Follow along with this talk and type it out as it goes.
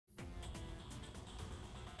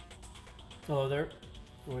Hello there.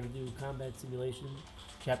 We're going to do Combat Simulation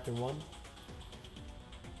Chapter 1.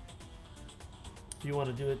 If you want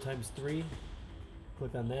to do it times 3,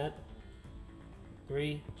 click on that.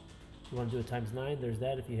 3. If you want to do it times 9, there's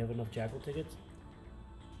that if you have enough Jackal tickets.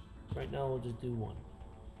 Right now we'll just do 1.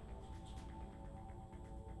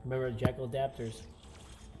 Remember Jackal adapters.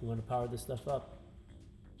 You want to power this stuff up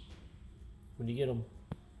when you get them.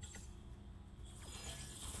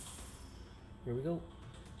 Here we go.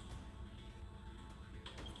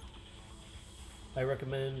 I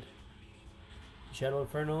recommend Shadow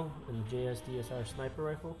Inferno and the JSDSR sniper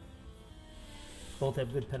rifle. Both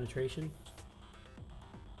have good penetration.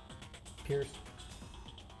 Pierce.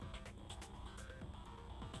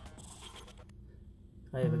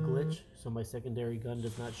 I have a glitch, so my secondary gun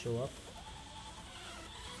does not show up.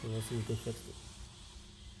 So we'll see if they fixed it.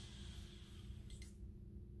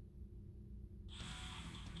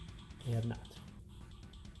 They have not.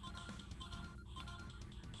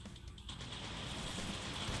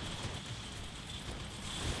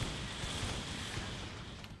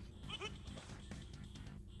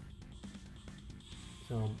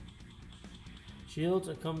 So, shields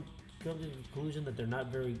are come to the conclusion that they're not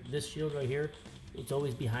very. This shield right here, it's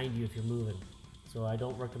always behind you if you're moving, so I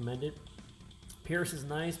don't recommend it. Pierce is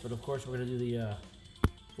nice, but of course we're gonna do the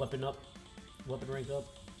weapon rank up.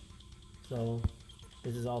 So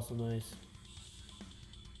this is also nice,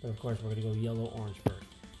 but of course we're gonna go yellow, orange first.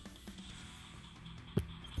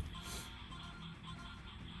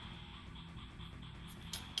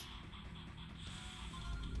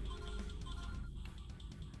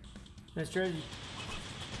 Now strategy,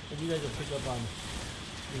 and you guys will pick up on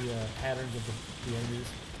the patterns of the enemies.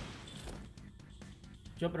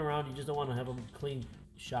 Jumping around, you just don't want to have them clean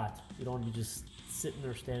shot. You don't want to be just sitting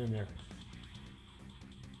or standing there.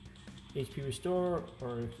 HP restore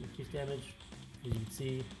or increase damage. As you can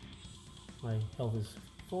see, my health is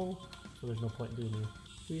full, so there's no point in doing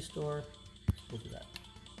the restore. We'll do that.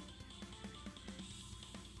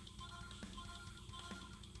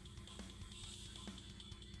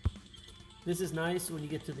 This is nice when you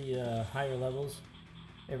get to the higher levels.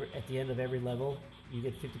 At the end of every level, you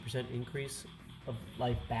get 50% increase of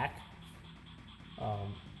life back.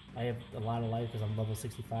 I have a lot of life because I'm level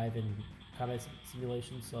 65 in Combat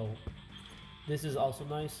Simulation, so this is also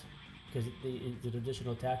nice because it's an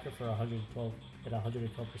additional attacker for 112 at 112%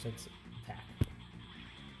 attack.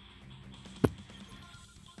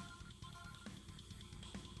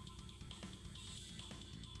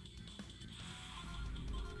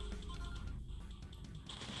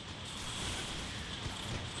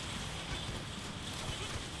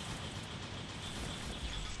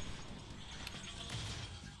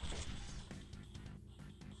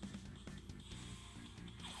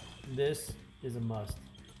 This is a must.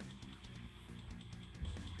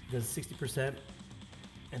 It does 60%,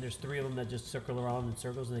 and there's 3 of them that just circle around in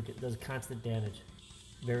circles, and it does constant damage.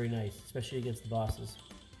 Very nice, especially against the bosses.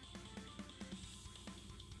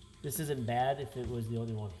 This isn't bad if it was the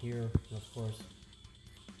only one here, and of course.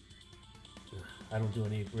 I don't do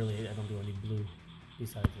any blue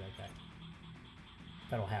besides that guy.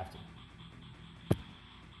 If I don't have to.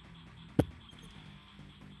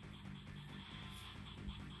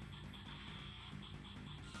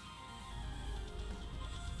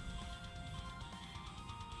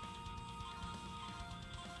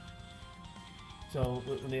 So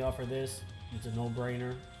when they offer this, it's a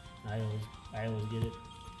no-brainer. I always get it.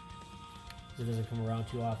 It doesn't come around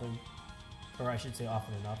too often, or I should say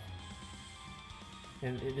often enough.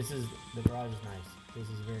 And the garage is nice. This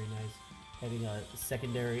is very nice. Having a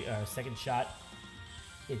second shot,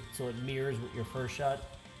 so it mirrors with your first shot,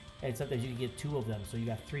 and sometimes you can get 2 of them, so you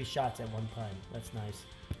got 3 shots at one time. That's nice,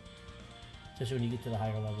 especially when you get to the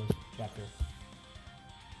higher levels chapter.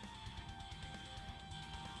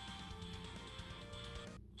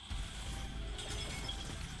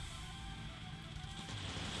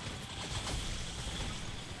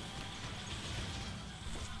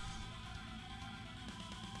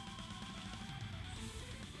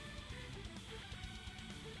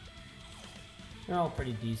 They're all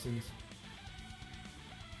pretty decent.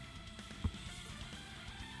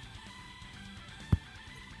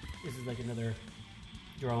 This is like another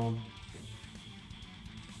drone,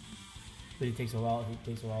 but it takes a while. It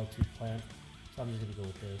takes a while to plant, so I'm just gonna go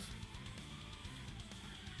with this.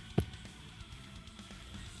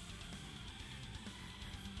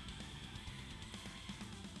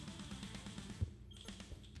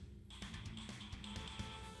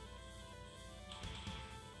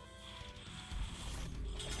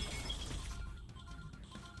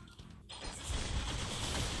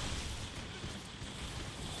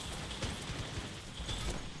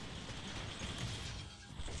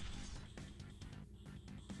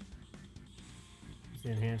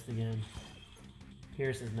 enhanced again.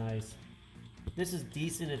 Pierce is nice. This is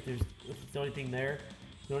decent if it's the only thing there.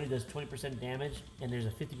 It only does 20% damage, and there's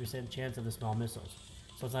a 50% chance of the small missiles.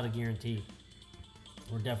 So it's not a guarantee.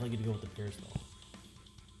 We're definitely going to go with the Pierce though.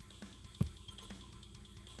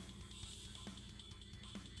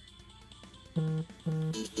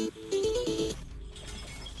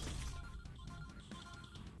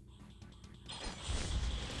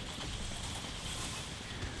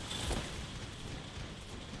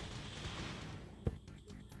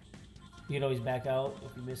 You can always back out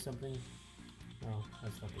if you miss something. Oh,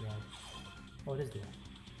 that's not the guy. Oh, it is the guy.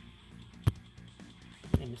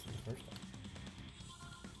 I think I missed it the first time.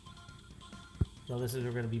 So this is,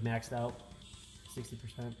 we're going to be maxed out,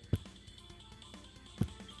 60%.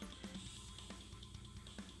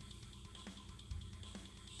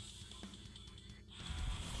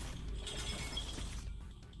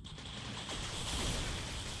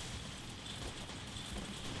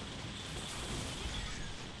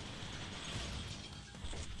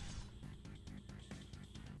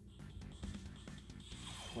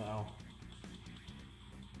 Wow.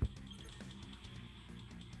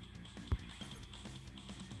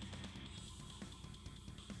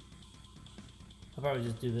 I'll probably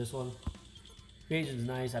just do this one. Evasion's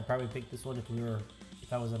nice. I'd probably pick this one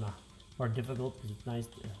if I was on a more difficult, because it's nice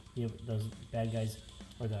to be able, those bad guys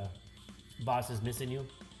or the boss is missing you.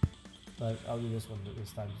 But I'll do this one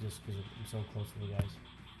this time just because I'm so close to the guys.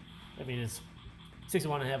 I mean, it's 6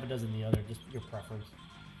 of one and half a dozen the other, just your preference.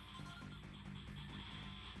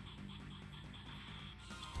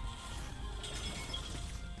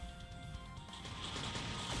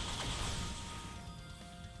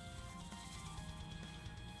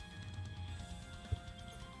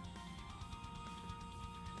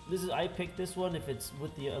 I picked this one if it's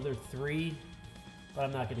with the other 3, but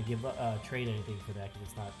I'm not going to give trade anything for that because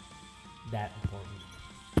it's not that important.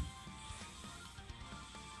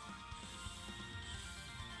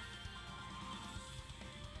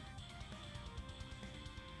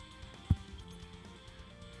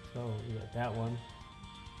 So we got that one.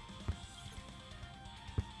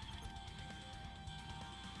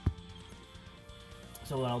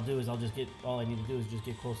 So what I'll do is all I need to do is just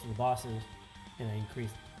get close to the bosses and I increase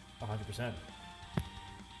 100%.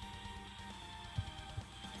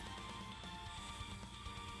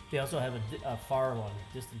 They also have a far one,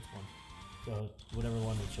 distance one. So whatever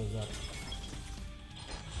one that shows up.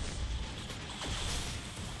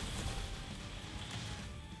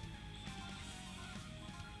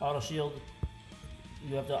 Auto shield.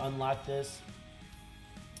 You have to unlock this.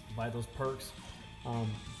 Buy those perks.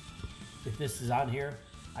 If this is on here,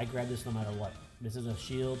 I grab this no matter what. This is a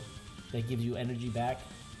shield that gives you energy back,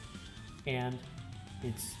 and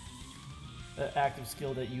it's an active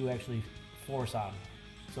skill that you actually force on.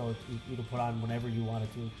 So you can put on whenever you want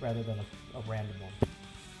it to, rather than a random one.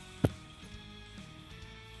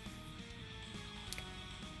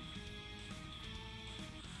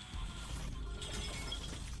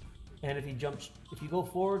 And if you go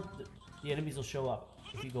forward, the enemies will show up.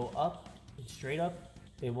 If you go up and straight up,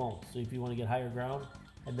 they won't. So if you want to get higher ground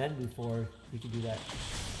and then move forward, you can do that.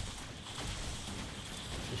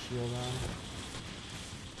 The shield on.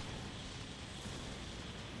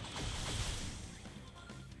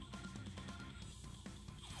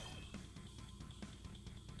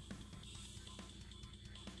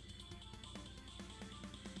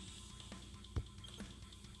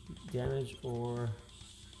 Damage or...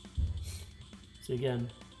 So again,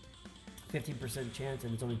 15% chance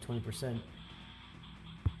and it's only 20%.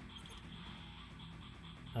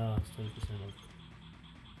 Oh, it's 20% of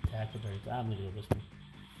attack ability. I'm gonna go this one.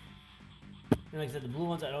 And like I said, the blue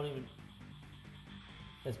ones I don't even...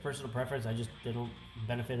 That's personal preference, they don't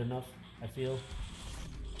benefit enough, I feel.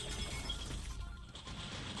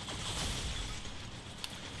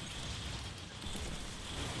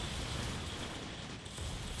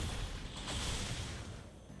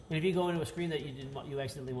 And if you go into a screen that you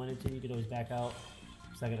accidentally went into, you can always back out.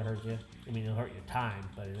 It's not gonna hurt you. I mean, it'll hurt your time,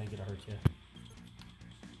 but it ain't gonna hurt you.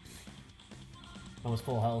 I was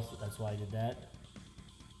full health, that's why I did that.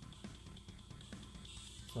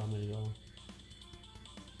 So I'm gonna go.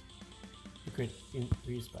 Crit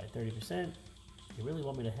increase by 30%. You really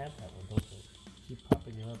want me to have that one, don't you? Keep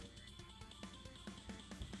popping it up.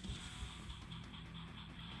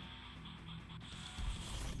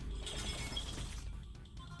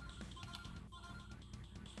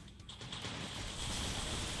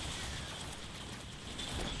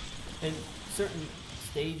 And certain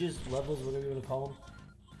stages, levels, whatever you want to call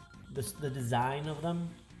them, the design of them,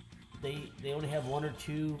 they only have 1 or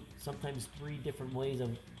 2, sometimes 3 different ways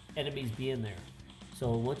of enemies being there.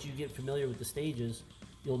 So once you get familiar with the stages,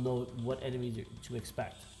 you'll know what enemies to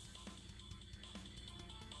expect.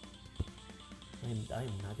 I'm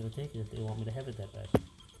not gonna take it if they want me to have it that bad.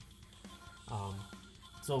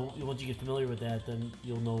 So once you get familiar with that, then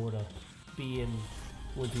you'll know where to be and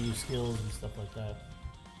when to use skills and stuff like that.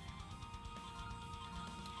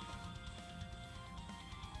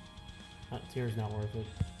 Tier's not worth it.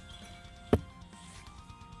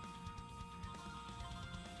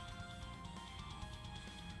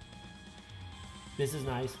 This is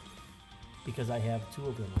nice because I have two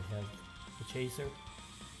of them. I have the chaser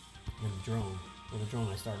and the drone. Well, the drone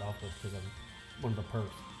I start off with because I'm one of the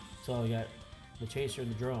perks. So I got the chaser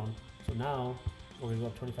and the drone. So now we're gonna go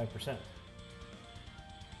up 25%.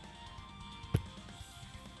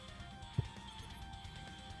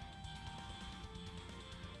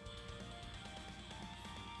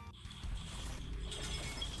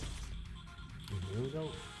 And here we go.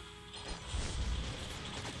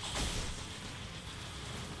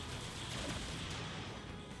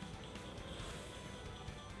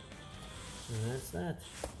 And that's that.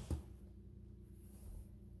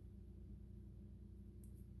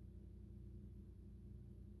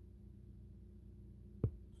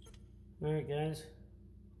 Alright guys.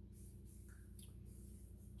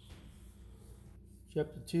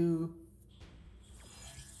 Chapter 2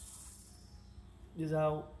 is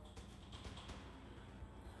out.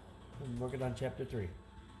 I'm working on chapter 3.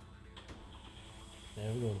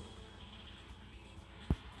 There we go.